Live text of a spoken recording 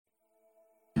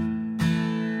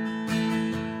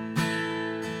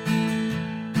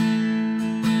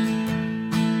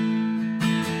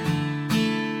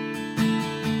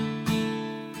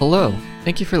Hello,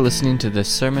 thank you for listening to this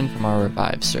sermon from our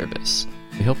Revive service.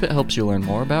 We hope it helps you learn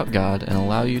more about God and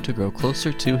allow you to grow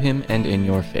closer to Him and in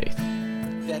your faith.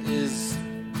 That is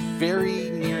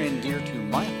very near and dear to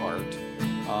my heart,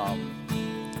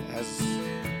 as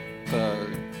the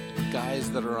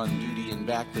guys that are on duty and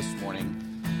back this morning,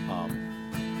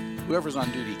 whoever's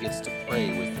on duty gets to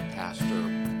pray with the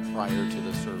pastor prior to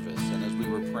the service. And as we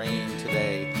were praying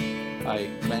today,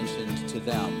 I mentioned to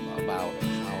them about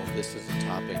how this is a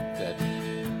topic that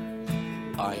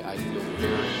I feel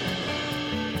very,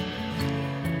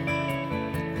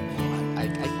 I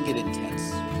can get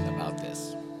intense about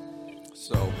this.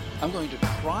 So I'm going to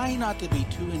try not to be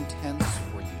too intense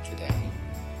for you today.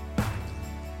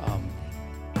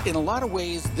 In a lot of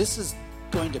ways, this is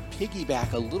going to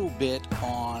piggyback a little bit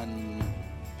on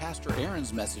Pastor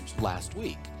Aaron's message last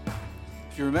week.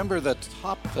 If you remember, the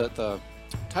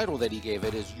title that he gave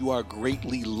it is "You Are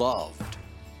Greatly Loved."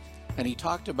 And he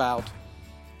talked about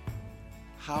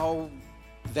how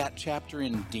that chapter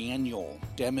in Daniel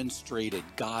demonstrated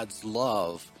God's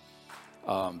love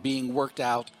being worked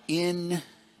out in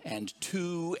and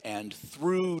to and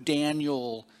through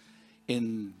Daniel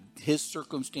in his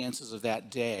circumstances of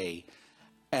that day,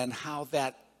 and how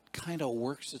that kind of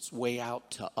works its way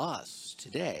out to us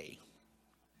today.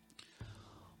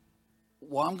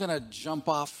 Well, I'm going to jump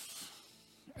off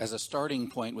as a starting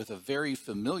point with a very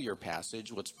familiar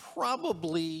passage, what's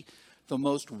probably the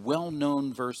most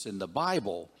well-known verse in the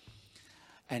Bible,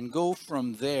 and go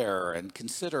from there and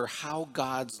consider how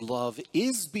God's love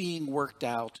is being worked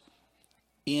out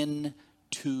in,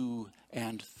 to,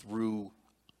 and through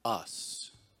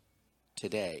us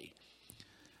today.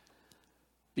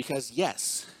 Because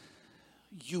yes,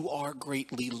 you are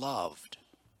greatly loved.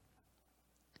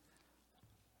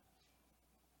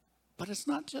 But it's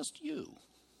not just you.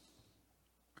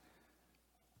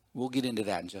 We'll get into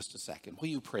that in just a second. Will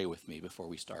you pray with me before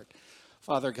we start?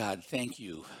 Father God, thank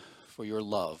you for your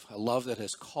love, a love that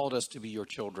has called us to be your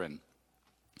children,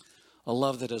 a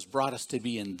love that has brought us to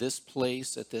be in this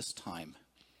place at this time,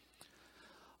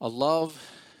 a love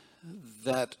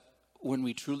that, when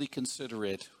we truly consider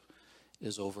it,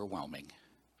 is overwhelming.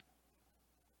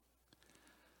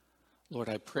 Lord,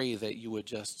 I pray that you would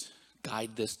just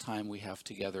guide this time we have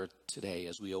together today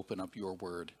as we open up your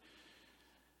word,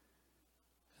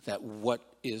 that what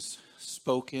is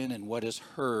spoken and what is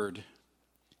heard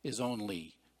is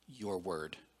only your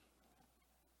word.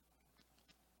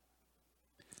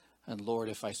 And Lord,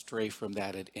 if I stray from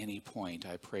that at any point,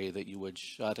 I pray that you would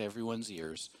shut everyone's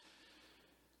ears,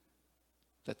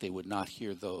 that they would not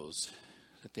hear those,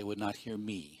 that they would not hear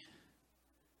me,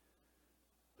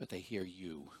 but they hear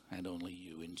you and only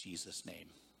you, in Jesus' name.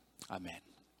 Amen.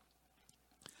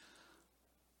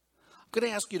 I'm going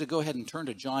to ask you to go ahead and turn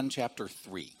to John chapter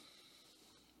 3.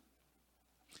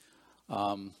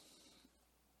 While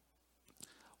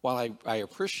I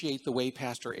appreciate the way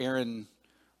Pastor Aaron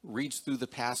reads through the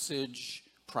passage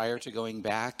prior to going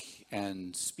back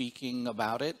and speaking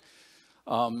about it,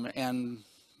 and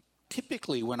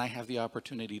typically when I have the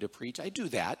opportunity to preach, I do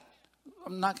that.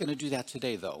 I'm not going to do that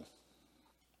today, though,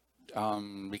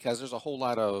 because there's a whole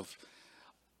lot of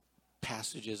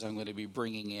passages I'm going to be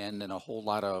bringing in and a whole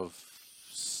lot of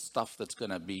stuff that's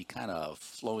going to be kind of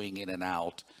flowing in and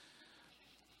out.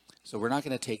 So we're not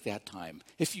going to take that time.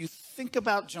 If you think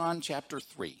about John chapter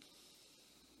 3,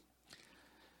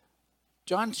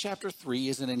 John chapter 3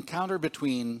 is an encounter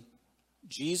between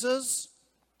Jesus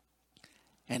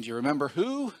and, you remember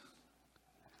who?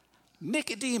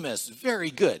 Nicodemus.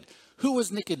 Very good. Who was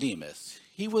Nicodemus?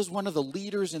 He was one of the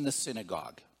leaders in the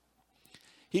synagogue.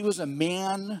 He was a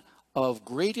man of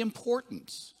great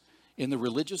importance in the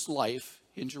religious life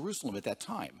in Jerusalem at that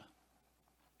time.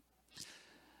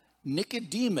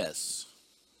 Nicodemus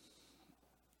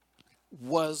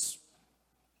was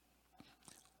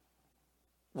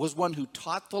one who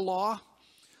taught the law,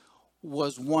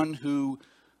 was one who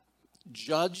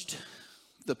judged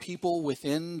the people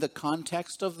within the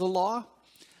context of the law.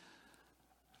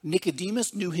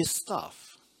 Nicodemus knew his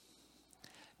stuff.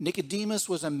 Nicodemus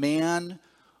was a man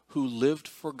who lived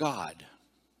for God.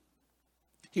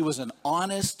 He was an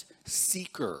honest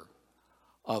seeker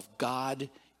of God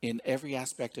in every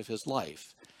aspect of his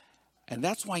life. And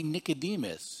that's why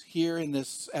Nicodemus, here in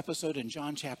this episode in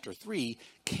John chapter 3,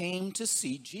 came to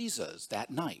see Jesus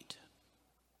that night.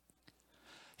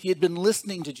 He had been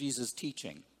listening to Jesus'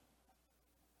 teaching,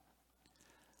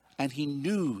 and he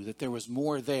knew that there was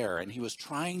more there, and he was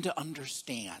trying to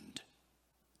understand.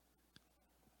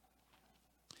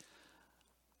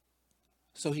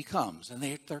 So he comes, and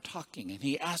they're talking, and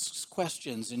he asks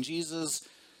questions, and Jesus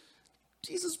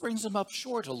Jesus brings him up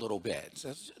short a little bit.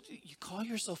 Says, you call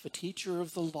yourself a teacher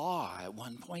of the law at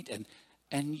one point,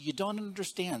 and you don't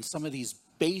understand some of these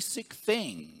basic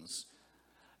things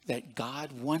that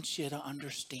God wants you to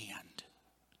understand.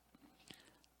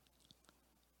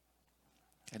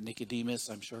 And Nicodemus,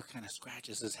 I'm sure, kind of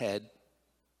scratches his head.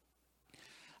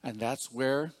 And that's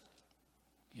where,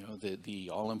 the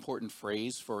all-important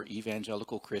phrase for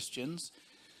evangelical Christians,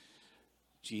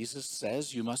 Jesus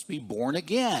says, you must be born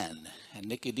again. And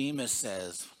Nicodemus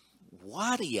says,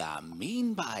 what do you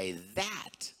mean by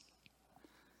that?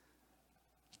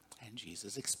 And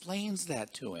Jesus explains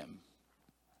that to him.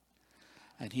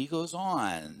 And he goes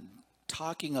on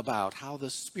talking about how the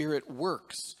Spirit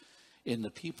works in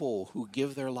the people who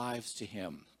give their lives to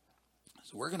him.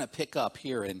 So we're going to pick up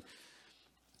here in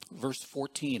verse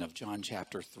 14 of John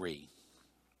chapter 3.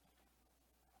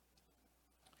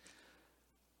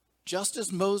 Just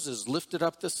as Moses lifted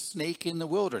up the snake in the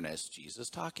wilderness, Jesus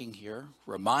talking here,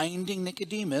 reminding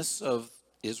Nicodemus of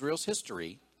Israel's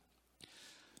history,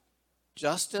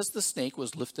 just as the snake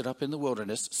was lifted up in the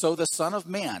wilderness, so the Son of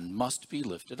Man must be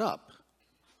lifted up,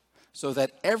 so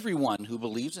that everyone who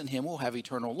believes in him will have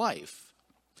eternal life.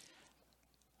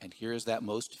 And here is that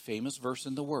most famous verse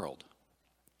in the world.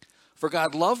 For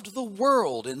God loved the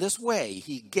world in this way,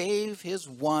 he gave his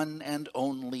one and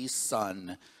only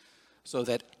Son, so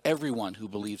that everyone who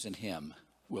believes in him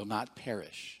will not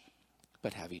perish,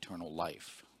 but have eternal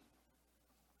life.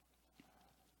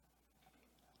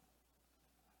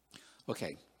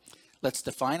 Okay, let's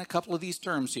define a couple of these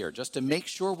terms here, just to make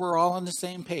sure we're all on the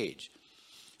same page.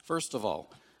 First of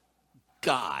all,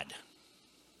 God.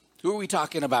 Who are we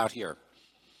talking about here?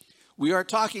 We are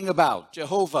talking about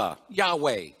Jehovah,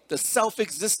 Yahweh, the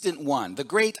self-existent one, the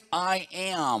great I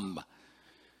am.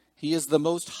 He is the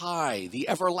Most High, the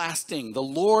everlasting, the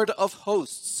Lord of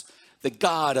hosts, the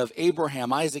God of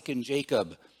Abraham, Isaac, and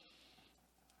Jacob.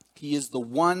 He is the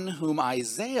one whom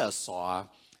Isaiah saw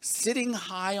sitting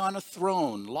high on a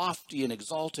throne, lofty and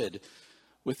exalted,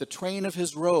 with the train of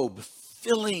his robe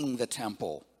filling the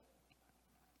temple.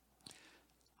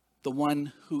 The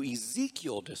one who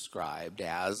Ezekiel described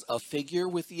as a figure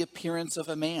with the appearance of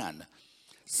a man,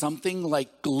 something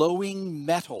like glowing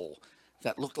metal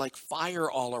that looked like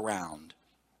fire all around,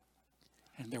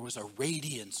 and there was a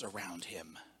radiance around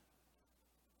him.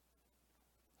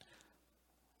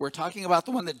 We're talking about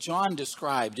the one that John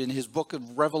described in his book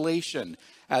of Revelation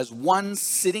as one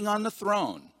sitting on the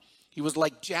throne. He was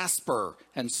like jasper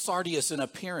and sardius in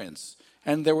appearance,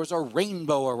 and there was a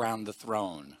rainbow around the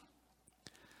throne.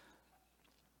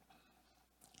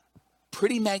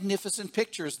 Pretty magnificent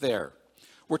pictures there.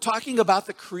 We're talking about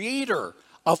the creator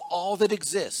of all that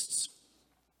exists.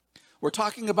 We're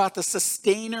talking about the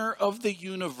sustainer of the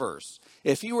universe.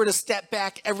 If he were to step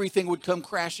back, everything would come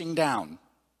crashing down.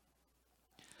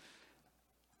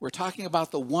 We're talking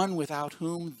about the one without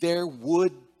whom there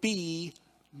would be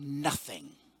nothing.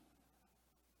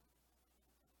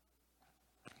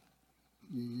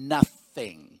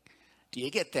 Nothing. Do you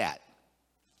get that?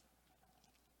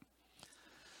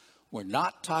 We're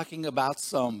not talking about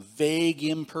some vague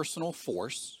impersonal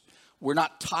force. We're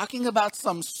not talking about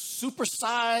some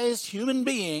supersized human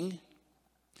being.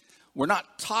 We're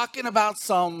not talking about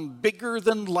some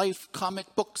bigger-than-life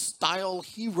comic book style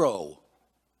hero.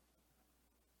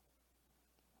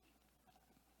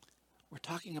 We're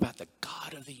talking about the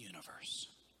God of the universe.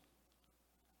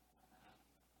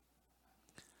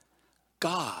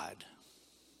 God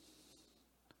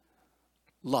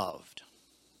loved.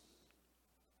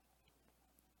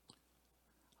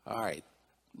 All right,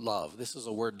 love. This is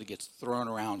a word that gets thrown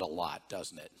around a lot,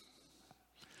 doesn't it?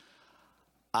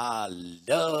 I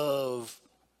love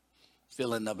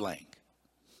fill in the blank.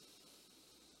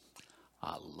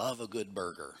 I love a good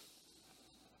burger.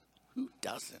 Who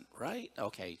doesn't, right?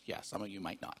 Okay, yeah, some of you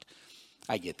might not.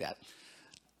 I get that.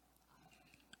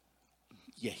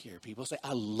 You hear people say,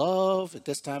 I love, at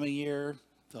this time of year,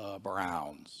 the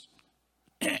Browns.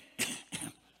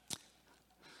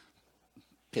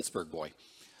 Pittsburgh boy.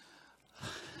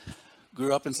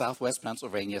 Grew up in Southwest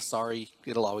Pennsylvania. Sorry,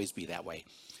 it'll always be that way.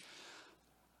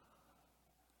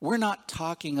 We're not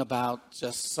talking about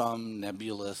just some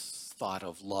nebulous thought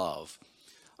of love.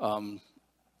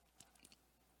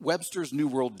 Webster's New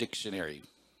World Dictionary,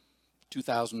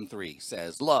 2003,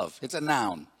 says, love, it's a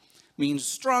noun, means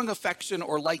strong affection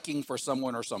or liking for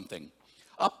someone or something.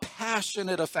 A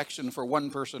passionate affection for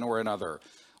one person or another,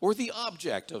 or the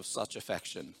object of such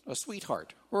affection, a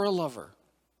sweetheart or a lover.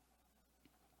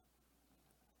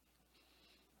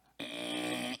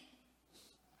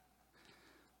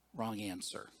 Wrong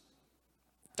answer.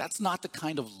 That's not the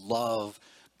kind of love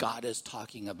God is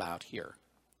talking about here.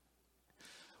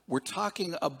 We're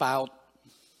talking about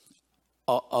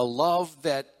a love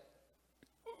that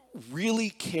really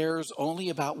cares only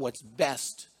about what's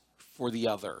best for the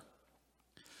other.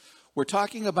 We're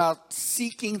talking about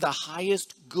seeking the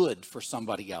highest good for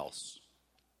somebody else.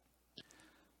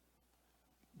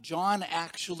 John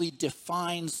actually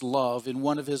defines love in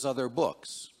one of his other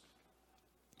books.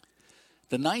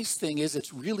 The nice thing is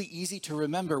it's really easy to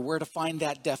remember where to find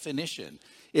that definition.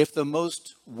 If the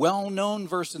most well-known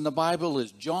verse in the Bible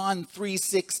is John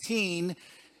 3:16,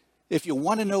 if you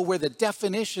want to know where the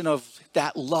definition of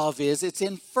that love is, it's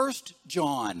in 1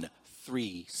 John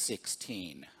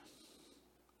 3:16.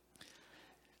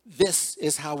 This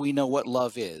is how we know what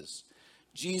love is.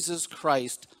 Jesus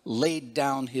Christ laid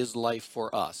down his life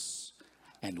for us,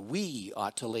 and we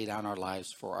ought to lay down our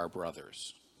lives for our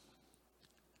brothers.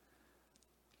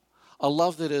 A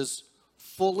love that is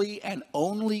fully and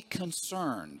only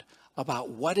concerned about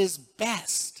what is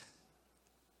best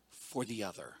for the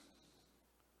other.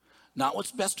 Not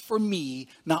what's best for me,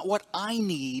 not what I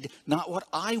need, not what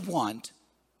I want,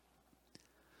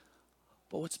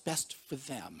 but what's best for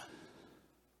them.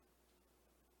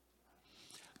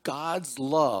 God's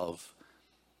love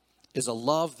is a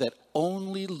love that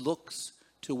only looks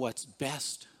to what's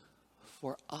best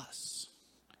for us,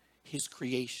 his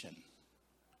creation.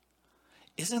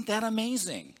 Isn't that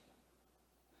amazing?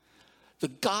 The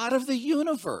God of the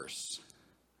universe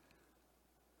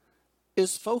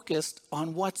is focused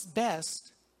on what's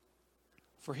best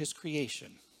for his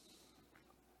creation.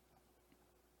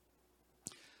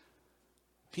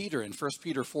 Peter in 1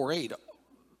 Peter 4:8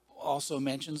 also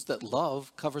mentions that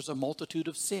love covers a multitude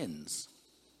of sins.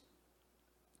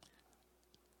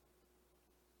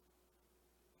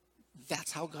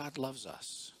 That's how God loves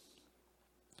us.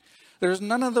 There's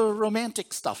none of the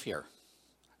romantic stuff here.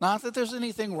 Not that there's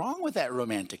anything wrong with that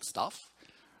romantic stuff.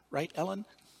 Right, Ellen?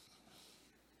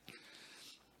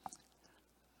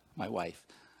 My wife.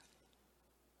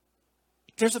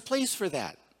 There's a place for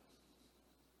that.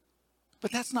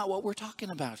 But that's not what we're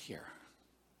talking about here.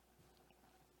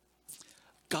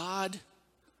 God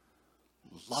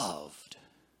loved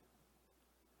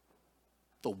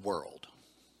the world.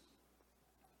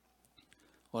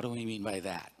 What do we mean by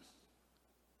that?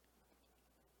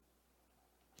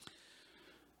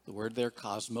 The word there,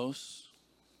 cosmos,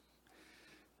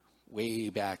 way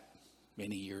back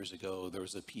many years ago, there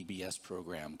was a PBS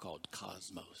program called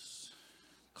Cosmos.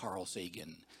 Carl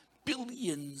Sagan,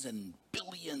 billions and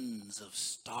billions of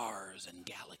stars and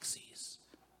galaxies.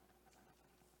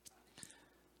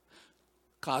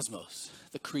 Cosmos,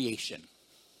 the creation.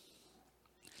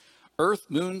 Earth,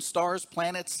 moon, stars,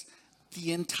 planets,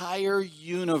 the entire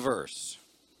universe.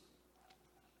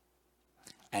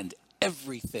 And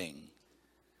everything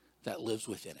that lives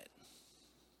within it.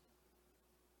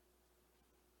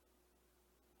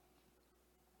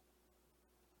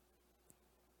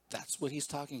 That's what he's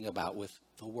talking about with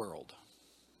the world.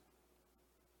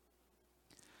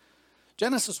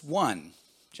 Genesis 1,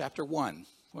 chapter 1,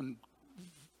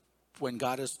 when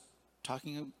God is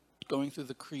going through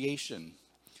the creation,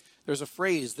 there's a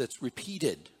phrase that's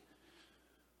repeated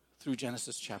through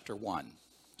Genesis chapter 1.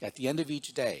 At the end of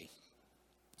each day,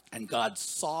 and God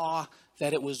saw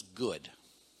that it was good.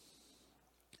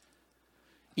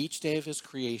 Each day of his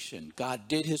creation, God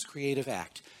did his creative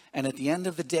act. And at the end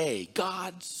of the day,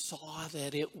 God saw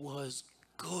that it was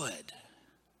good.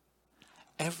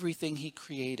 Everything he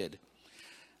created.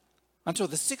 Until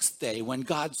the sixth day, when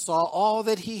God saw all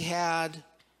that he had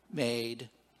made,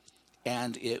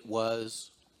 and it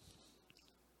was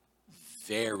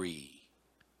very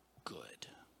good.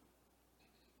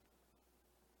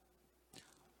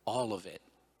 All of it.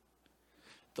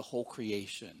 The whole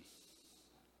creation.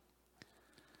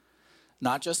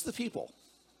 Not just the people.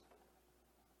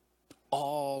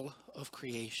 All of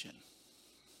creation.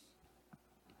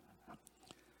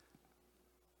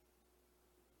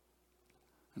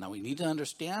 Now we need to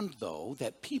understand, though,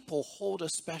 that people hold a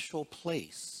special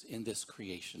place in this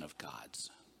creation of God's.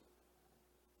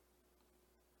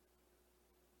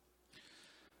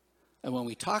 And when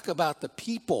we talk about the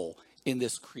people in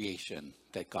this creation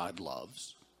that God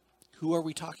loves, who are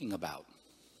we talking about?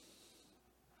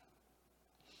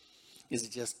 Is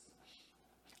it just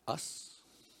us?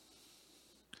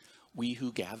 We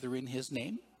who gather in his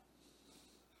name?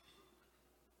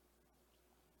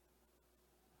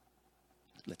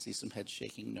 Let's see some heads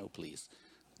shaking. No, please.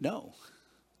 No.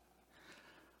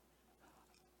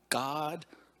 God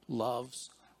loves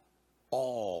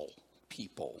all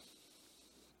people.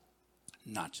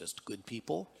 Not just good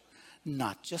people,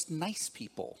 not just nice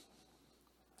people.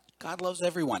 God loves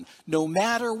everyone. No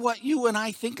matter what you and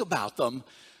I think about them,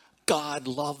 God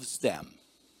loves them.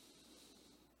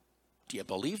 Do you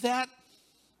believe that?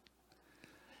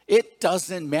 It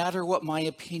doesn't matter what my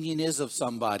opinion is of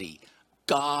somebody.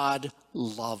 God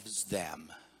loves them.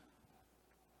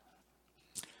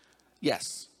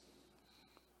 Yes,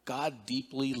 God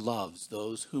deeply loves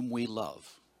those whom we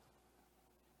love.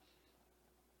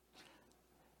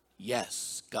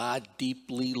 Yes, God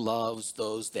deeply loves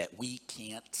those that we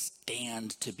can't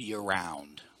stand to be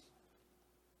around.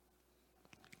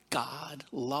 God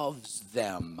loves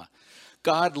them.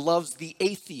 God loves the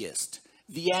atheist,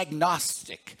 the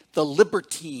agnostic, the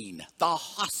libertine, the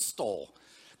hostile.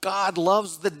 God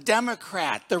loves the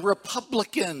Democrat, the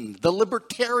Republican, the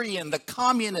libertarian, the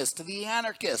communist, the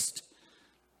anarchist.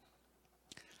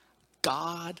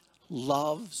 God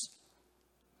loves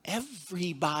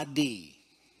everybody.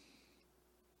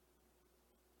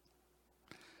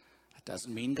 That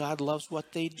doesn't mean God loves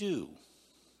what they do.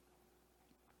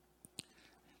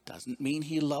 Doesn't mean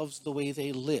he loves the way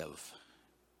they live.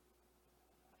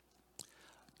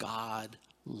 God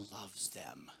loves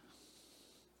them.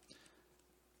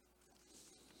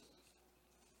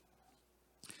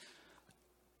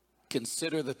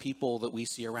 Consider the people that we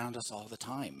see around us all the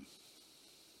time.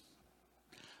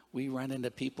 We run into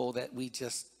people that we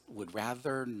just would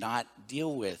rather not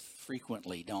deal with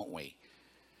frequently, don't we?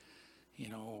 You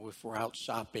know, if we're out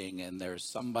shopping and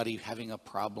there's somebody having a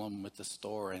problem with the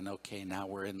store and okay, now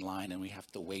we're in line and we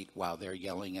have to wait while they're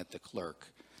yelling at the clerk.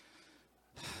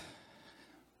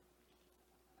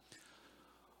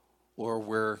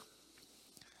 Or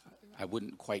I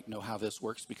wouldn't quite know how this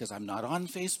works because I'm not on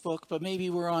Facebook, but maybe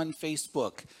we're on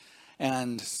Facebook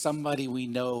and somebody we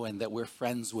know and that we're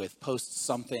friends with posts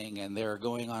something and they're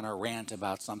going on a rant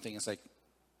about something. It's like,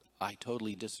 I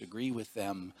totally disagree with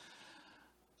them.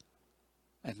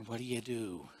 And what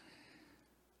do?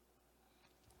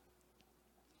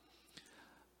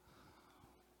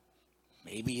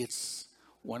 Maybe it's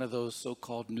one of those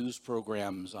so-called news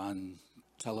programs on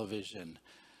television.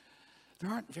 There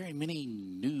aren't very many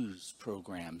news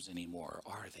programs anymore,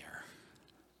 are there?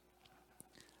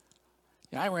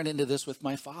 I ran into this with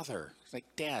my father. It's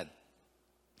like, Dad,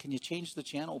 can you change the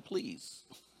channel, please?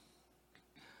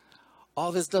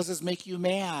 All this does is make you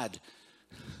mad.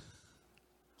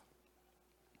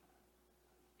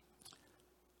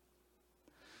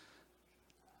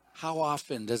 How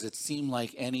often does it seem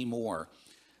like anymore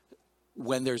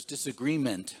when there's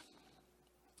disagreement,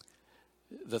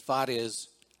 the thought is,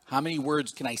 how many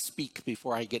words can I speak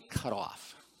before I get cut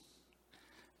off?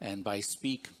 And by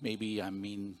speak, maybe I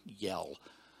mean yell.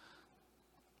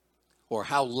 Or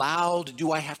how loud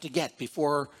do I have to get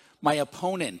before my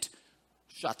opponent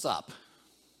shuts up?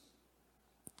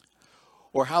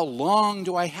 Or how long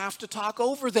do I have to talk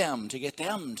over them to get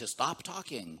them to stop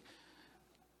talking?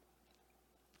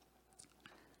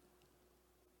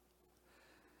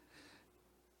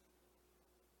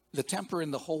 The temper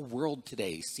in the whole world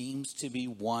today seems to be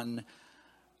one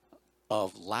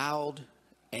of loud,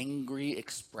 angry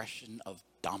expression of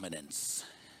dominance.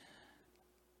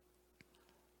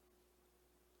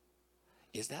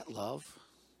 Is that love?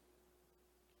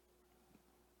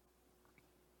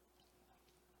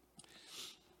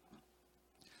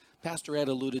 Pastor Ed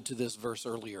alluded to this verse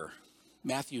earlier,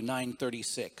 Matthew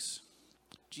 9:36.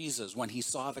 Jesus, when he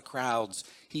saw the crowds,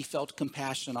 he felt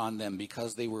compassion on them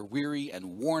because they were weary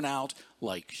and worn out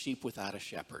like sheep without a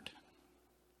shepherd.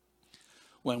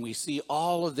 When we see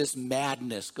all of this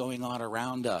madness going on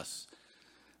around us,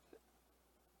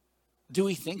 do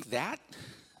we think that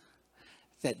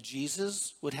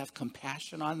Jesus would have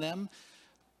compassion on them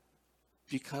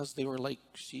because they were like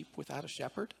sheep without a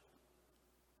shepherd?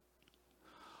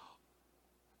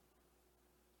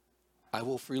 I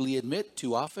will freely admit,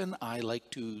 too often I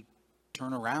like to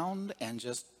turn around and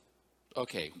just,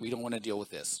 okay, we don't want to deal with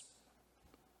this,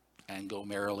 and go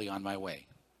merrily on my way.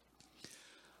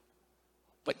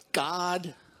 But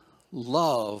God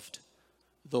loved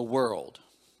the world.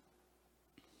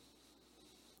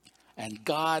 And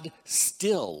God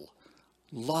still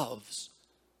loves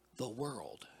the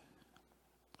world.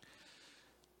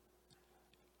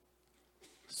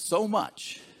 So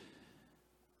much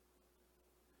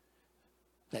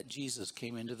that Jesus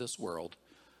came into this world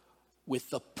with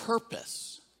the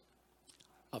purpose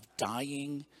of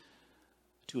dying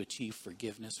to achieve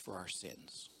forgiveness for our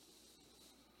sins.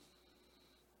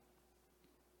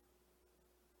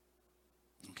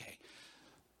 Okay.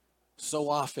 So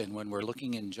often when we're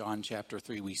looking in John chapter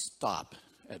 3, we stop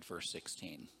at verse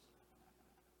 16.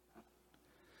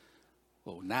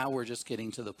 Well, now we're just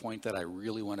getting to the point that I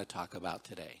really want to talk about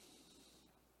today.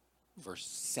 Verse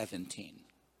 17.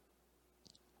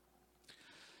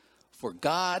 For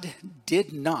God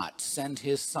did not send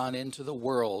his Son into the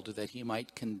world that he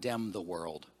might condemn the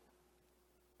world,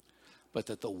 but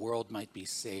that the world might be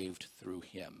saved through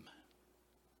him.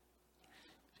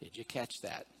 Did you catch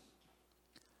that?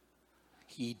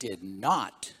 He did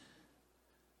not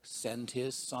send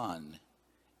his Son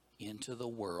into the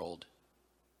world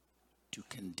to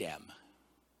condemn.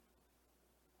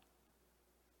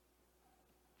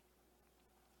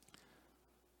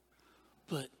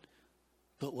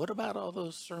 But what about all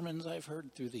those sermons I've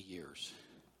heard through the years?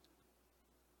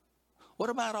 What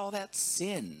about all that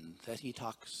sin that he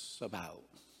talks about?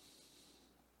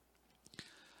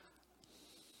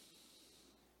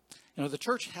 You know, the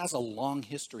church has a long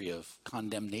history of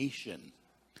condemnation,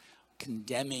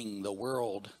 condemning the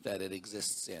world that it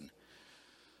exists in.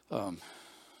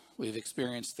 We've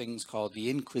experienced things called the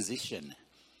Inquisition.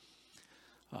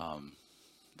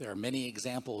 There are many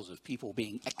examples of people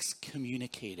being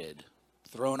excommunicated,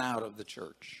 thrown out of the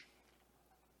church.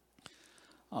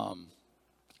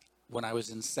 When I was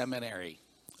in seminary,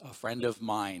 a friend of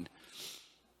mine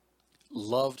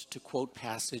loved to quote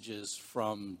passages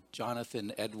from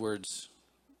Jonathan Edwards'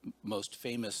 most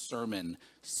famous sermon,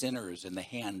 Sinners in the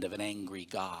Hand of an Angry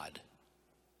God.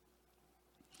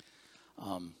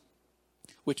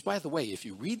 Which, by the way, if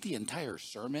you read the entire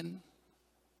sermon,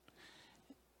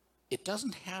 it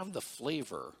doesn't have the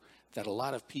flavor that a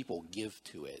lot of people give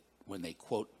to it when they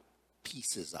quote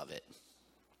pieces of it.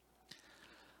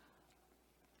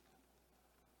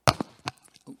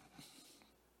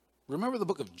 Remember the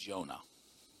book of Jonah?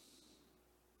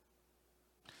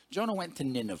 Jonah went to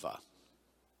Nineveh.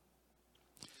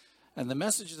 And the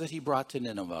message that he brought to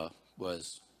Nineveh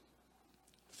was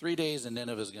 3 days and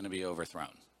Nineveh is going to be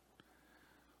overthrown.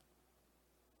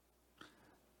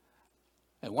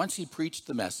 And once he preached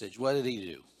the message, what did he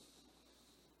do?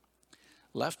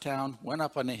 Left town, went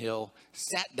up on a hill,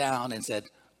 sat down and said,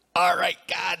 "All right,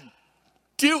 God,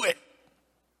 do it."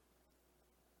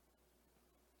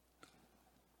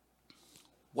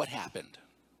 What happened?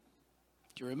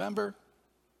 Do you remember?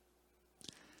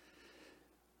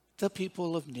 The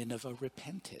people of Nineveh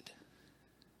repented.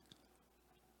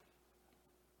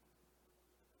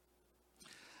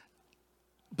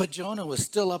 But Jonah was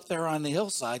still up there on the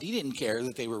hillside. He didn't care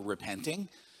that they were repenting.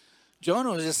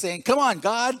 Jonah was just saying, "Come on,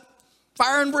 God,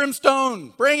 fire and brimstone,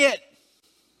 bring it."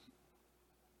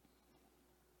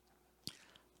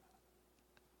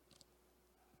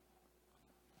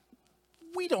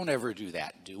 We don't ever do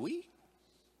that, do we?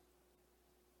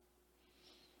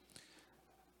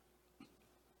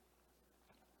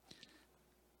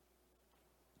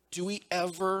 Do we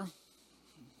ever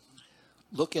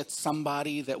look at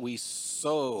somebody that we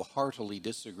so heartily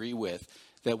disagree with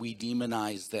that we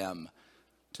demonize them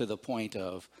to the point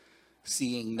of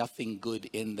seeing nothing good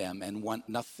in them and want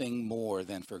nothing more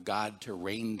than for God to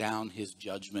rain down his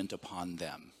judgment upon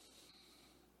them?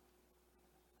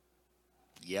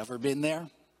 You ever been there?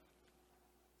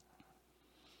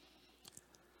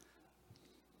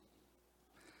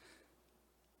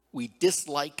 We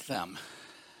dislike them.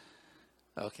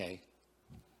 Okay.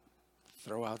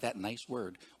 Throw out that nice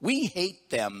word. We hate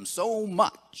them so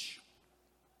much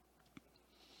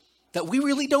that we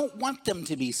really don't want them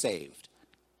to be saved.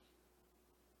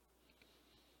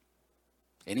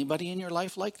 Anybody in your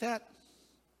life like that?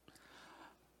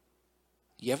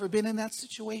 You ever been in that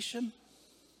situation?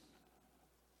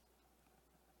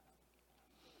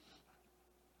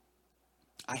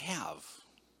 I have.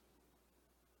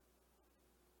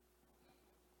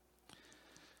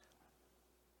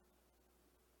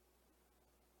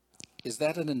 Is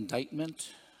that an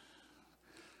indictment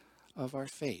of our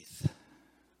faith?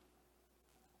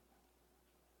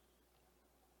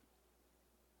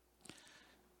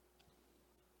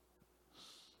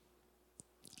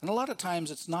 And a lot of times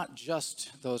it's not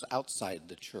just those outside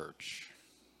the church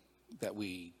that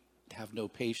we have no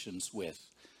patience with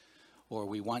or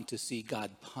we want to see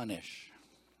God punish.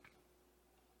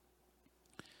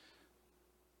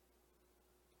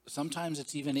 Sometimes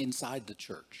it's even inside the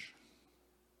church,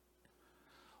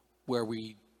 where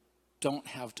we don't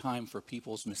have time for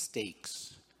people's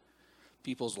mistakes,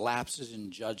 people's lapses in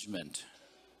judgment.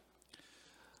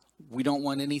 We don't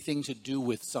want anything to do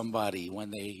with somebody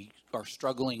when they are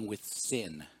struggling with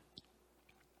sin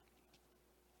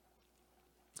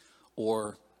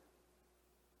or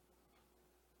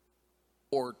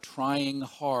trying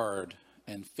hard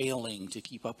and failing to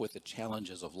keep up with the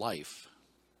challenges of life.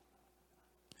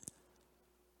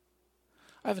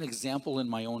 I have an example in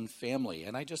my own family,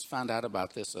 and I just found out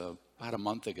about this about a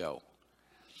month ago.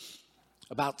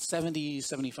 About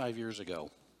 75 years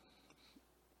ago,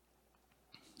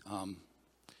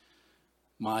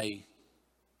 my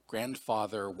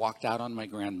grandfather walked out on my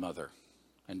grandmother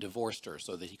and divorced her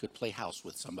so that he could play house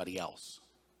with somebody else.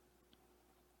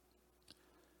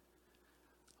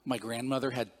 My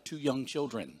grandmother had 2 young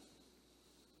children.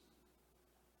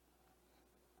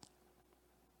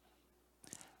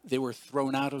 They were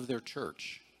thrown out of their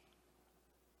church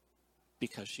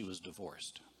because she was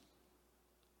divorced.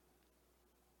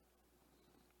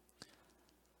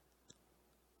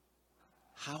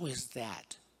 How is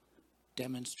that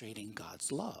demonstrating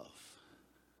God's love?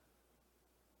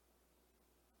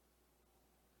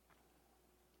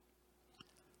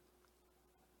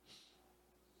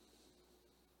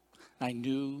 I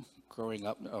knew growing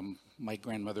up, my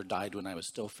grandmother died when I was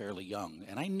still fairly young,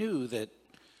 and I knew that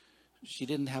she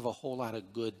didn't have a whole lot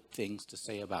of good things to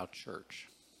say about church.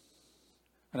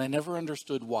 And I never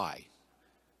understood why.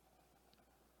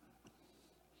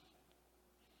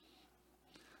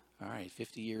 All right,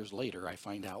 50 years later, I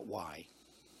find out why.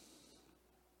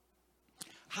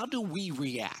 How do we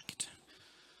react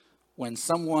when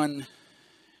someone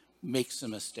makes a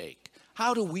mistake?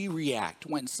 How do we react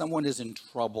when someone is in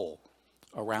trouble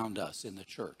around us in the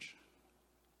church?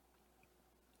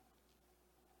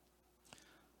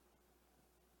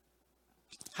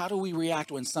 How do we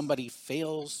react when somebody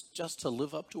fails just to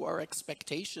live up to our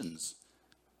expectations?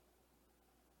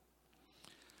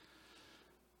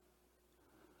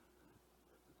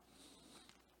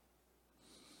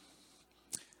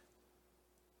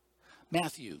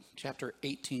 Matthew chapter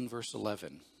 18, verse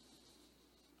 11.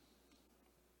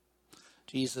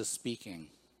 Jesus speaking,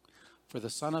 "For the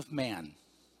Son of Man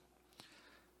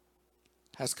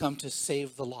has come to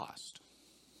save the lost."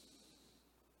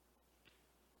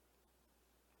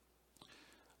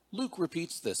 Luke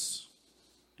repeats this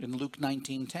in Luke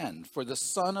 19:10. "For the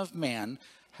Son of Man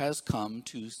has come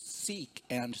to seek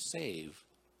and save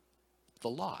the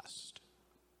lost."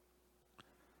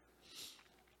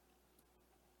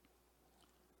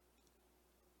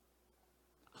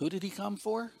 Who did he come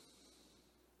for?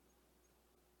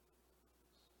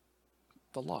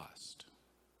 The lost.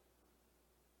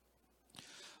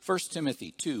 1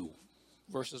 Timothy 2,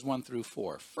 verses 1 through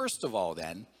 4. "First of all,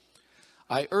 then,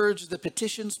 I urge that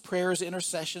petitions, prayers,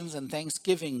 intercessions, and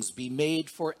thanksgivings be made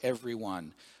for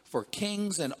everyone, for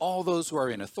kings and all those who are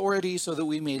in authority, so that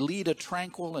we may lead a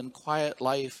tranquil and quiet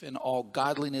life in all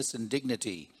godliness and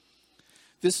dignity.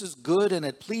 This is good, and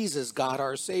it pleases God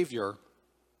our Savior,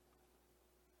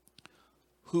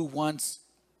 who wants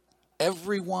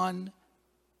everyone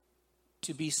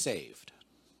to be saved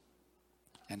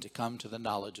and to come to the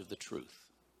knowledge of the truth."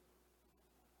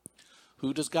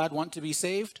 Who does God want to be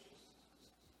saved?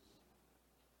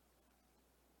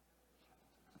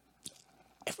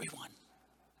 Everyone.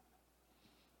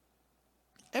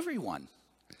 Everyone.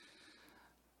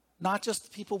 Not just the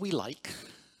people we like.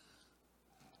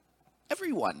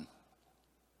 Everyone.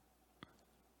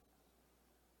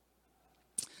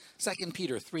 2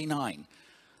 Peter 3:9.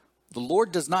 "The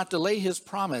Lord does not delay his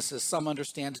promise, as some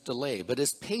understand delay, but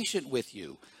is patient with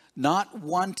you, not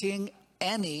wanting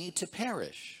any to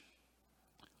perish,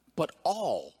 but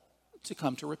all to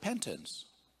come to repentance."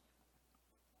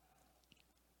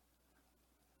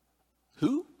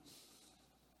 Who?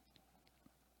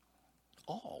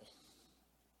 All.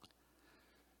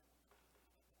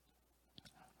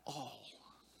 All.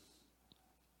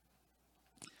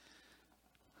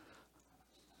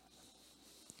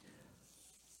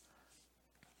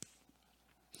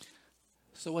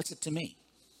 So what's it to me?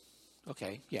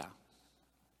 Okay, yeah.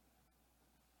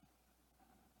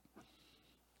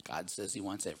 God says he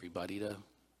wants everybody to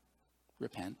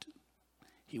repent.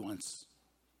 He wants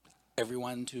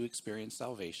everyone to experience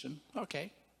salvation.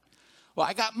 Okay. Well,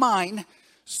 I got mine,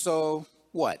 so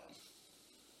what?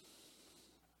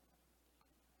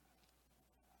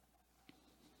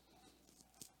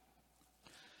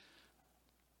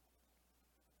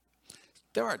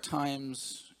 There are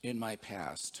times in my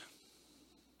past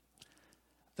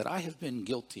that I have been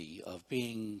guilty of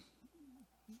being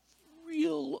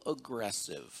real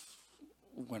aggressive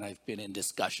when I've been in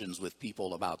discussions with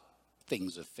people about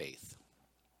things of faith.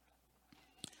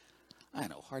 I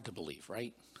know, hard to believe,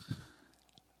 right?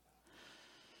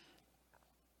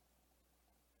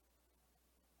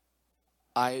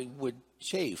 I would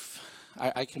chafe.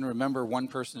 I can remember one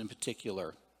person in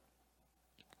particular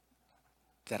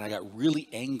that I got really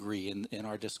angry in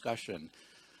our discussion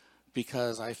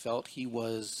because I felt he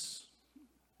was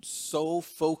so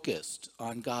focused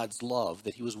on God's love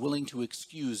that he was willing to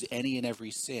excuse any and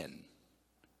every sin.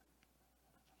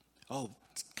 Oh,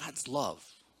 it's God's love.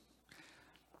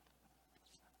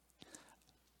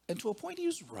 And to a point, he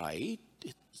was right.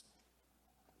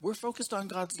 We're focused on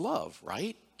God's love,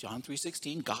 right? John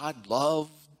 3:16, God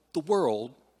loved the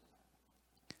world,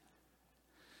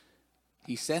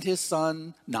 he sent his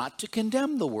Son not to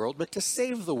condemn the world, but to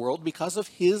save the world because of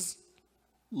his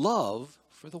love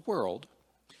for the world.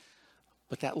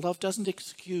 But that love doesn't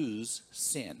excuse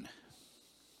sin.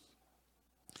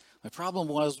 My problem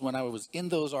was when I was in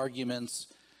those arguments,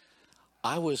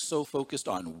 I was so focused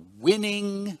on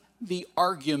winning the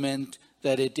argument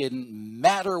that it didn't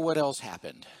matter what else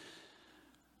happened.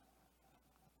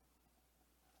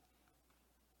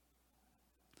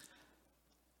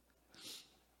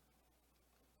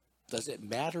 Does it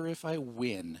matter if I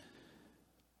win?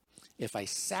 If I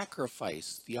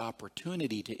sacrifice the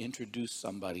opportunity to introduce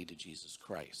somebody to Jesus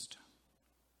Christ?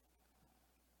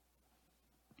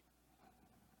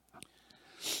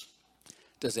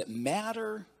 Does it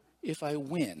matter if I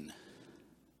win?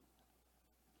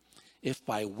 If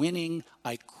by winning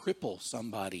I cripple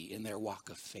somebody in their walk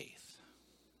of faith?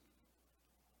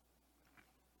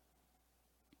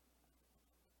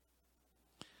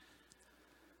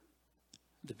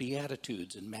 The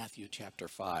Beatitudes in Matthew chapter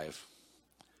 5.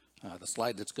 The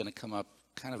slide that's going to come up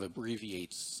kind of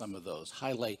abbreviates some of those,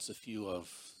 highlights a few of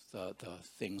the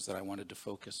things that I wanted to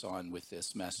focus on with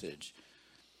this message.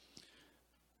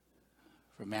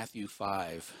 From Matthew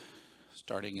 5,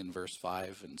 starting in verse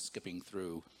 5 and skipping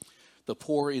through. The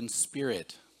poor in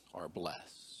spirit are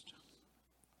blessed.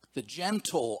 The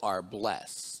gentle are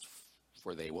blessed,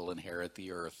 for they will inherit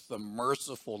the earth. The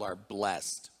merciful are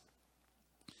blessed.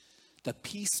 The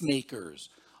peacemakers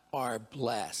are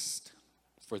blessed,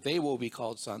 for they will be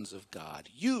called sons of God.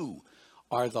 You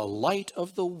are the light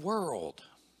of the world.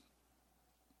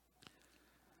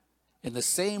 In the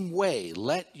same way,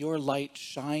 let your light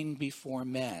shine before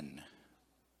men,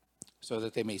 so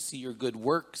that they may see your good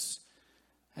works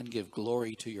and give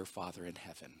glory to your Father in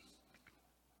heaven.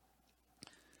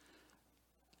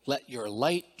 Let your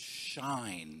light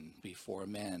shine before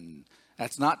men.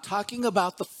 That's not talking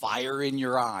about the fire in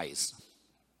your eyes.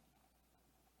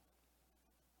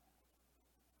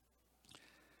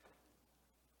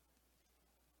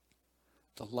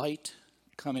 The light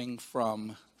coming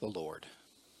from the Lord.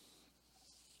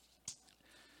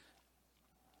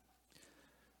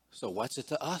 So what's it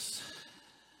to us?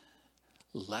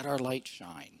 Let our light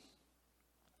shine.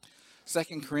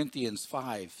 2 Corinthians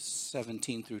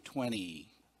 5:17 through 20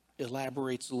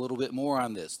 elaborates a little bit more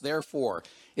on this. Therefore,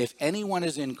 if anyone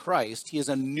is in Christ, he is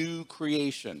a new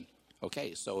creation.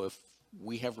 Okay, so if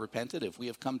we have repented, if we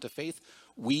have come to faith,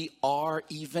 we are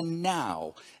even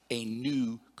now a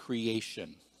new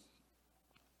creation.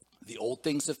 The old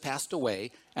things have passed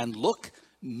away, and look,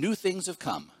 new things have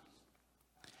come.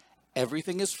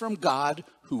 Everything is from God,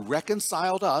 who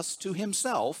reconciled us to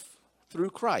himself through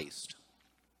Christ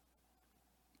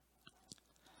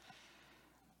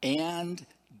and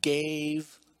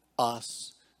gave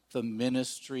us the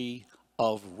ministry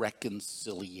of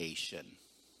reconciliation.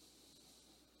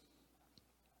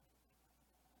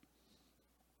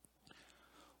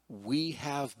 We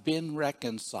have been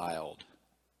reconciled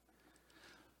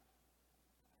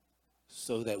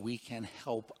so that we can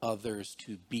help others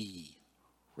to be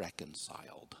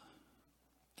reconciled.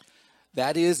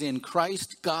 That is, in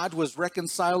Christ, God was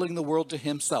reconciling the world to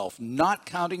himself, not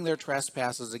counting their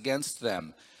trespasses against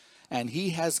them. And he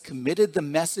has committed the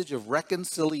message of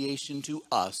reconciliation to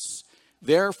us.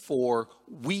 Therefore,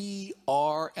 we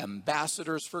are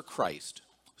ambassadors for Christ,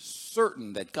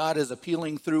 certain that God is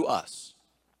appealing through us.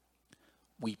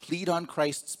 We plead on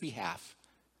Christ's behalf,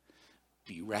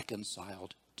 be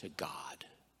reconciled to God.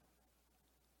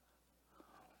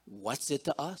 What's it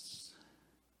to us?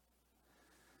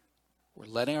 We're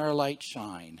letting our light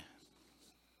shine.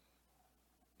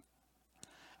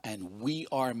 And we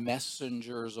are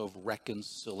messengers of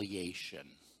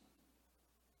reconciliation.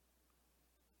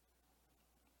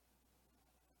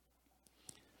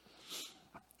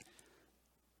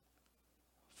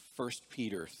 First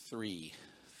Peter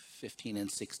 3:15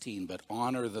 and 16, but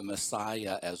honor the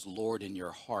Messiah as Lord in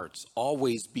your hearts.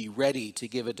 Always be ready to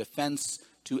give a defense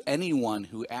to anyone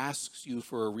who asks you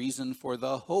for a reason for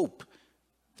the hope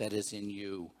that is in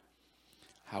you.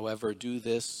 However, do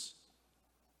this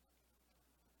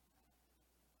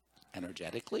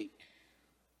energetically.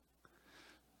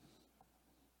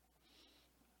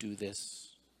 Do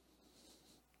this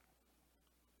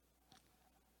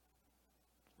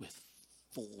with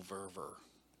full fervor.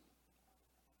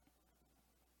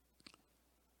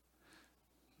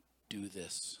 Do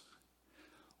this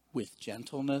with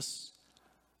gentleness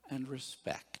and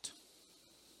respect.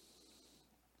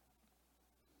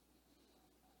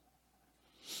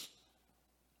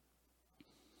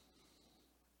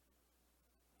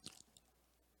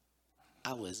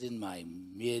 I was in my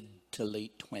mid to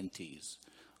late 20s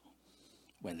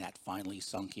when that finally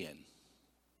sunk in.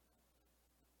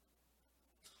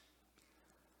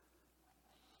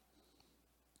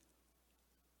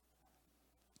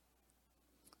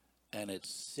 And it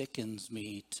sickens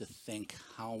me to think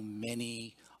how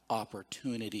many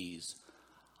opportunities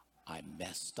I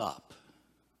messed up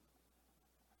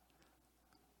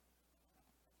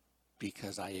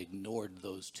because I ignored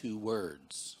those two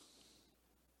words,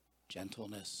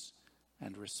 gentleness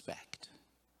and respect.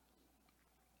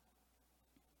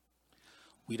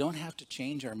 We don't have to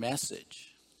change our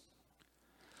message.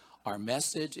 Our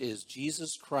message is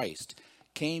Jesus Christ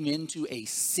came into a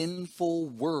sinful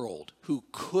world who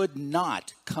could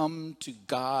not come to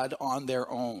God on their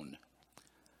own.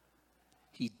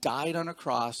 He died on a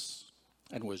cross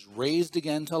and was raised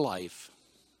again to life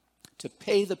to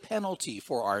pay the penalty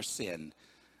for our sin,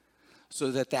 so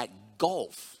that that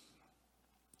gulf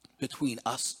between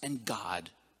us and God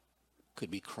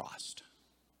could be crossed.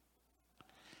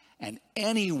 And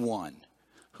anyone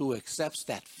who accepts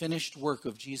that finished work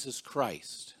of Jesus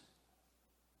Christ,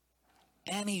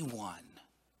 anyone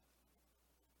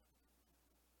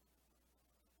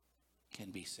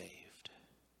can be saved.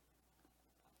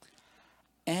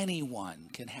 Anyone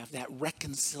can have that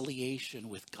reconciliation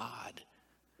with God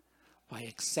by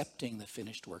accepting the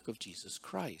finished work of Jesus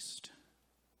Christ.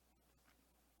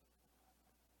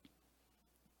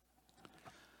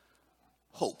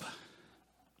 Hope.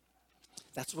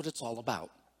 That's what it's all about.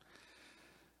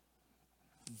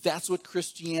 That's what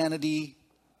Christianity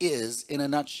is in a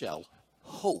nutshell.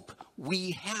 Hope.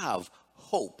 We have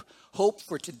hope. Hope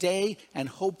for today and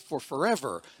hope for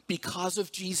forever because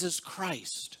of Jesus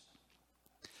Christ.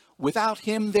 Without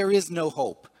him, there is no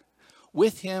hope.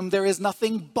 With him, there is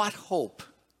nothing but hope.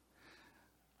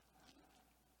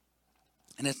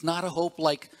 And it's not a hope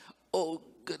like, oh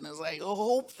goodness, I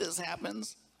hope this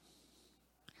happens.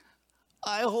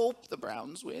 I hope the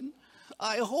Browns win.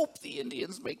 I hope the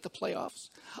Indians make the playoffs.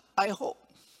 I hope.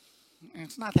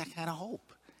 It's not that kind of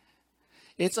hope.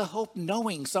 It's a hope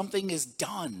knowing something is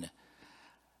done.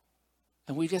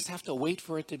 And we just have to wait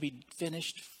for it to be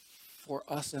finished for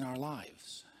us in our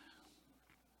lives.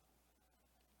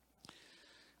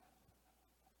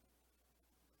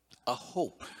 A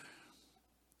hope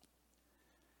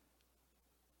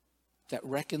that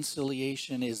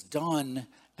reconciliation is done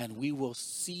and we will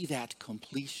see that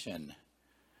completion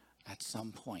at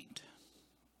some point.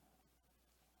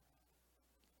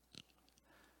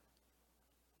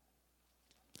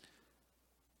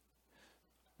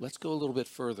 Let's go a little bit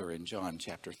further in John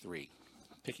chapter 3,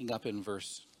 picking up in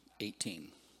verse 18.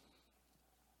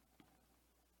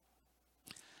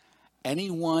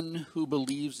 Anyone who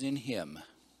believes in him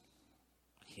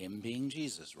being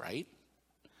Jesus, right,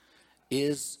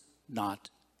 is not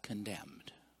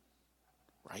condemned,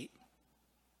 right?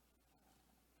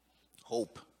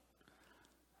 Hope.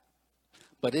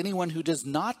 But anyone who does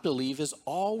not believe is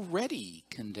already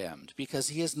condemned because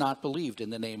he has not believed in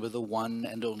the name of the one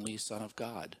and only Son of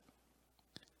God.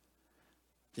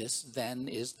 This then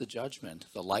is the judgment.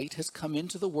 The light has come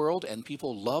into the world, and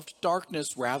people loved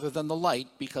darkness rather than the light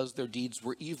because their deeds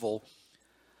were evil.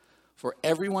 For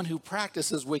everyone who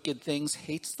practices wicked things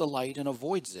hates the light and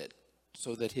avoids it,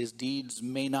 so that his deeds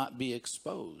may not be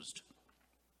exposed.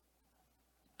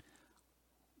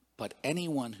 But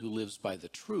anyone who lives by the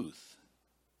truth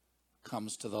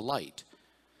comes to the light,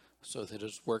 so that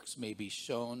his works may be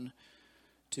shown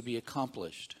to be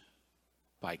accomplished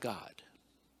by God.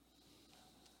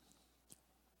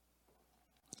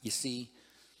 You see,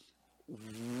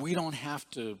 we don't have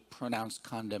to pronounce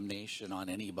condemnation on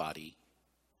anybody.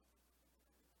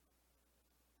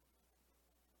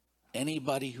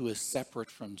 Anybody who is separate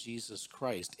from Jesus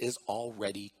Christ is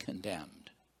already condemned.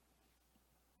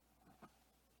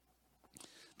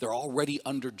 They're already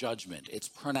under judgment. It's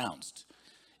pronounced.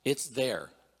 It's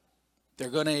there. They're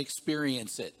going to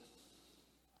experience it.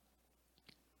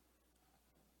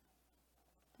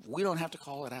 We don't have to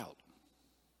call it out.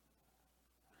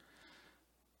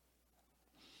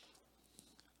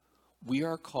 We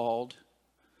are called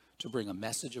to bring a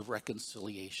message of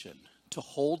reconciliation, to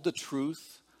hold the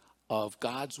truth of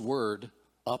God's word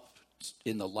up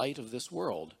in the light of this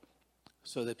world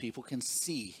so that people can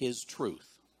see his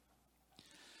truth.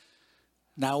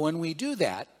 Now, when we do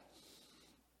that,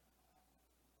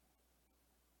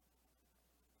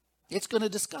 it's going to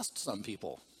disgust some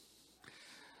people.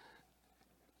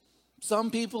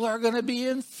 Some people are going to be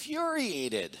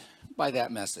infuriated by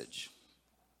that message.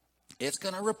 It's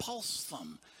going to repulse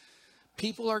them.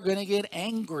 People are going to get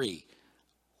angry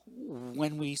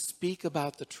when we speak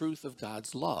about the truth of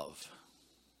God's love.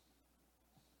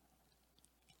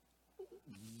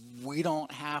 We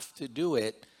don't have to do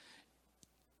it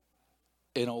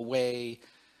in a way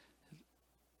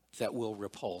that will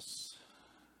repulse,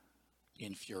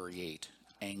 infuriate,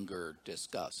 anger,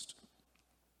 disgust.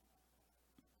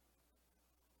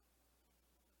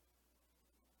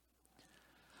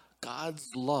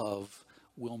 God's love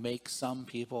will make some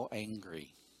people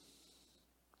angry.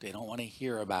 They don't want to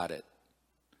hear about it.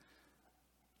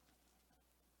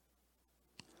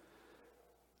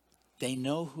 They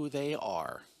know who they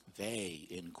are, they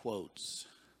in quotes,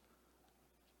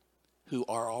 who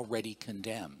are already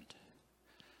condemned.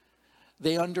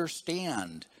 They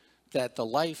understand that the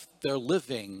life they're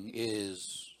living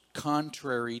is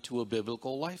contrary to a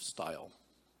biblical lifestyle.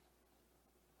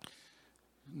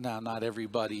 Now, not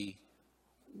everybody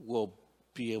will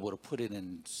be able to put it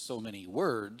in so many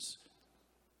words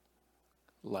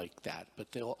like that,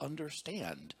 but they'll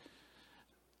understand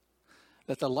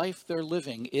that the life they're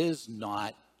living is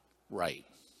not right.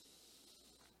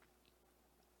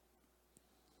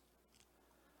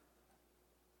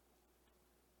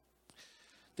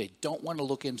 They don't want to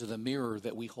look into the mirror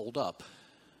that we hold up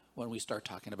when we start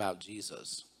talking about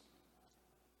Jesus.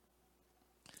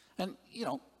 And,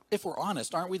 if we're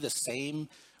honest, aren't we the same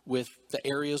with the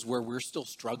areas where we're still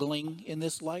struggling in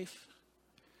this life?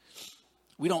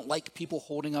 We don't like people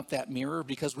holding up that mirror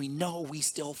because we know we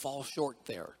still fall short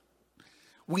there.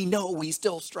 We know we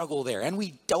still struggle there, and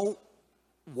we don't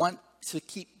want to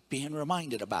keep being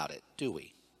reminded about it, do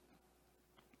we?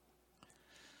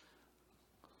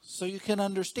 So you can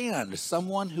understand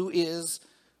someone who is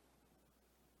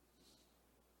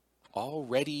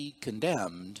already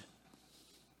condemned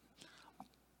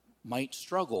might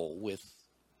struggle with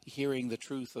hearing the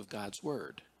truth of God's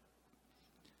word.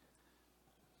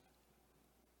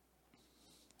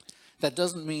 That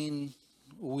doesn't mean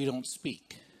we don't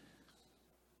speak.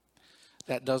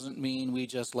 That doesn't mean we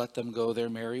just let them go their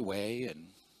merry way and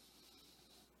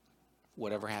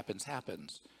whatever happens,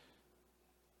 happens.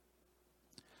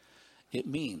 It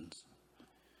means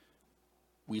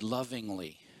we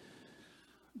lovingly,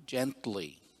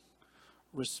 gently,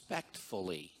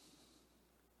 respectfully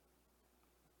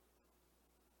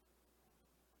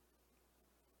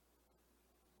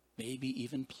maybe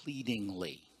even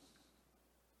pleadingly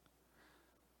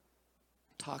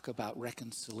talk about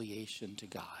reconciliation to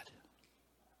God.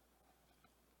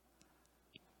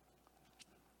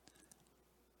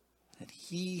 That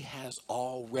He has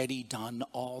already done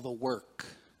all the work.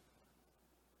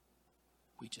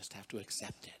 We just have to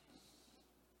accept it.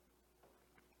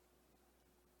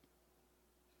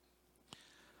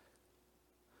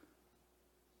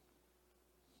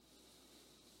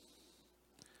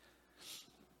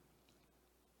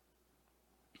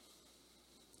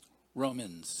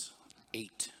 Romans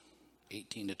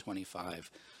 8:18-25.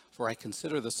 For I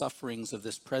consider the sufferings of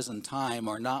this present time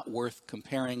are not worth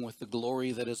comparing with the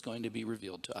glory that is going to be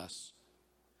revealed to us.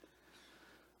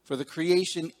 For the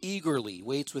creation eagerly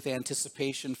waits with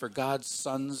anticipation for God's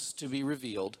sons to be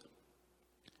revealed.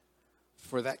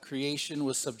 For that creation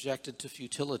was subjected to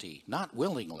futility, not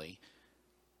willingly,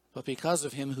 but because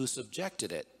of Him who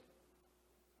subjected it,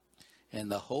 and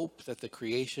the hope that the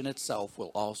creation itself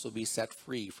will also be set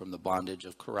free from the bondage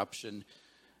of corruption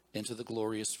into the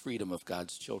glorious freedom of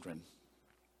God's children.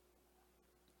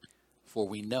 For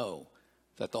we know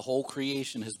that the whole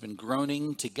creation has been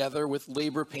groaning together with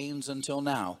labor pains until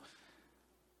now.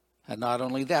 And not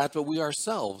only that, but we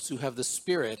ourselves who have the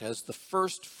Spirit as the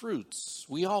first fruits,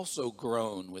 we also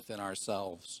groan within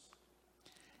ourselves,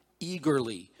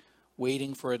 eagerly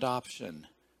waiting for adoption,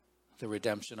 the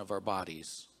redemption of our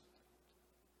bodies.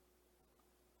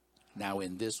 Now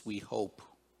in this we hope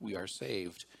we are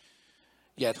saved.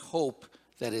 Yet hope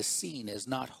that is seen is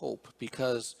not hope,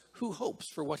 because who hopes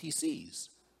for what he sees?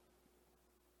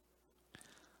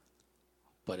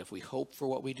 But if we hope for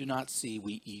what we do not see,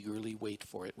 we eagerly wait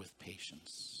for it with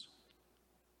patience.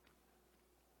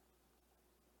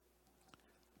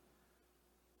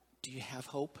 Do you have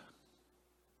hope?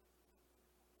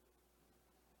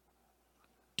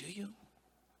 Do you?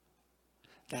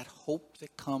 That hope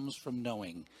that comes from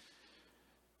knowing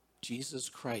Jesus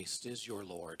Christ is your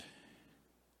Lord.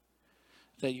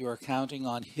 That you are counting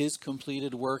on His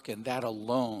completed work and that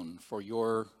alone for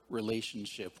your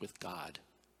relationship with God.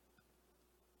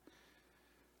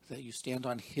 That you stand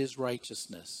on His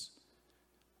righteousness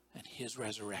and His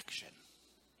resurrection.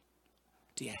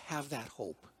 Do you have that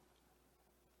hope?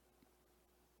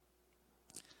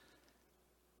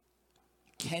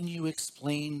 Can you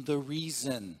explain the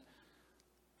reason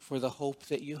for the hope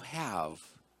that you have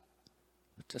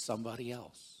to somebody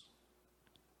else?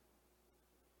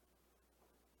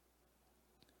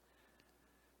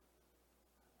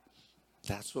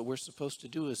 That's what we're supposed to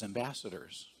do as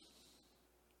ambassadors.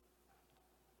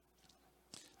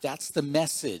 That's the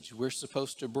message we're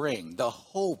supposed to bring, the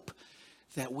hope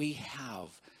that we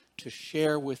have to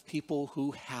share with people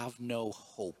who have no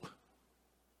hope.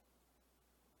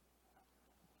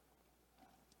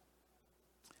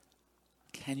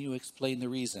 Can you explain the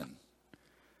reason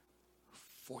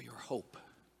for your hope?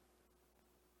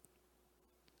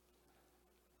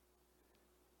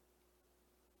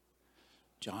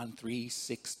 John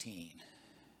 3:16.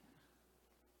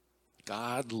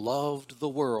 God loved the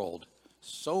world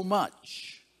so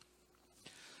much,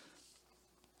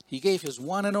 he gave his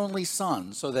one and only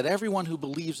Son, so that everyone who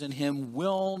believes in him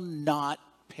will not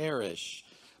perish,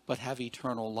 but have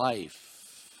eternal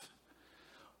life.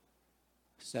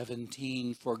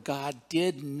 17, for God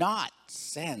did not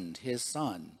send his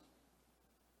Son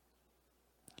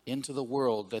into the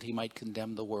world that he might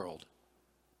condemn the world,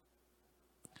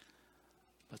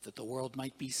 but that the world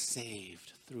might be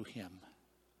saved through him.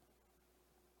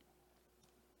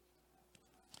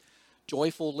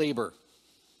 Joyful labor.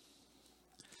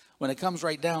 When it comes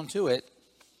right down to it,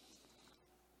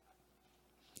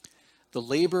 the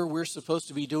labor we're supposed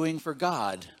to be doing for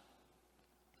God,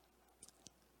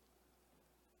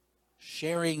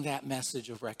 sharing that message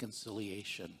of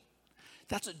reconciliation,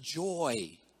 that's a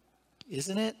joy,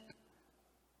 isn't it?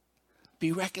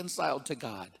 Be reconciled to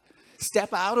God.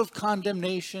 Step out of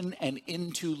condemnation and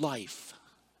into life.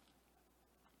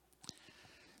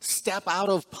 Step out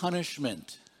of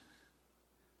punishment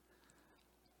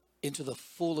into the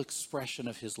full expression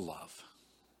of his love.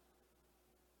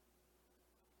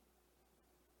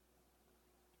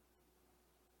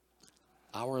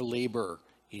 Our labor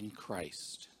in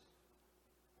Christ.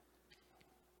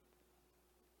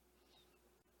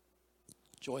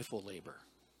 Joyful labor.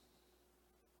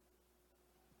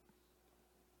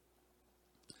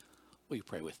 Will you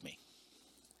pray with me?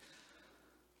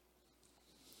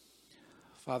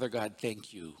 Father God,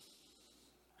 thank you.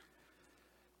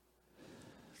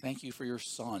 Thank you for your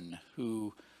Son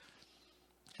who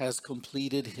has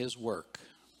completed his work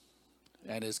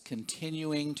and is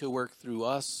continuing to work through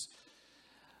us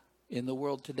in the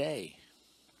world today.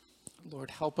 Lord,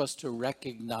 help us to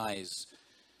recognize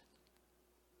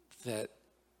that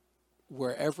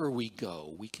wherever we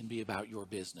go, we can be about your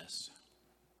business.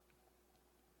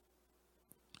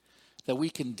 That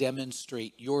we can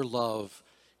demonstrate your love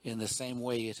in the same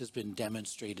way it has been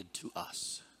demonstrated to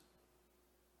us.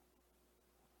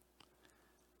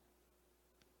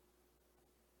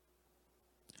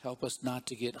 Help us not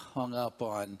to get hung up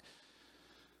on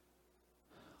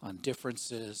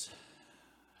differences.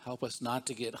 Help us not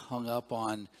to get hung up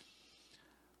on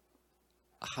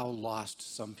how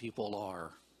lost some people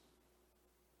are.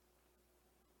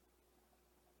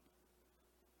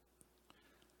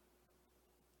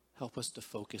 Help us to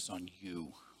focus on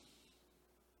you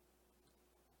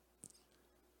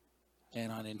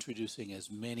and on introducing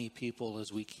as many people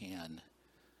as we can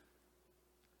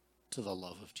to the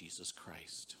love of Jesus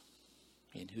Christ,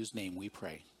 in whose name we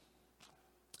pray.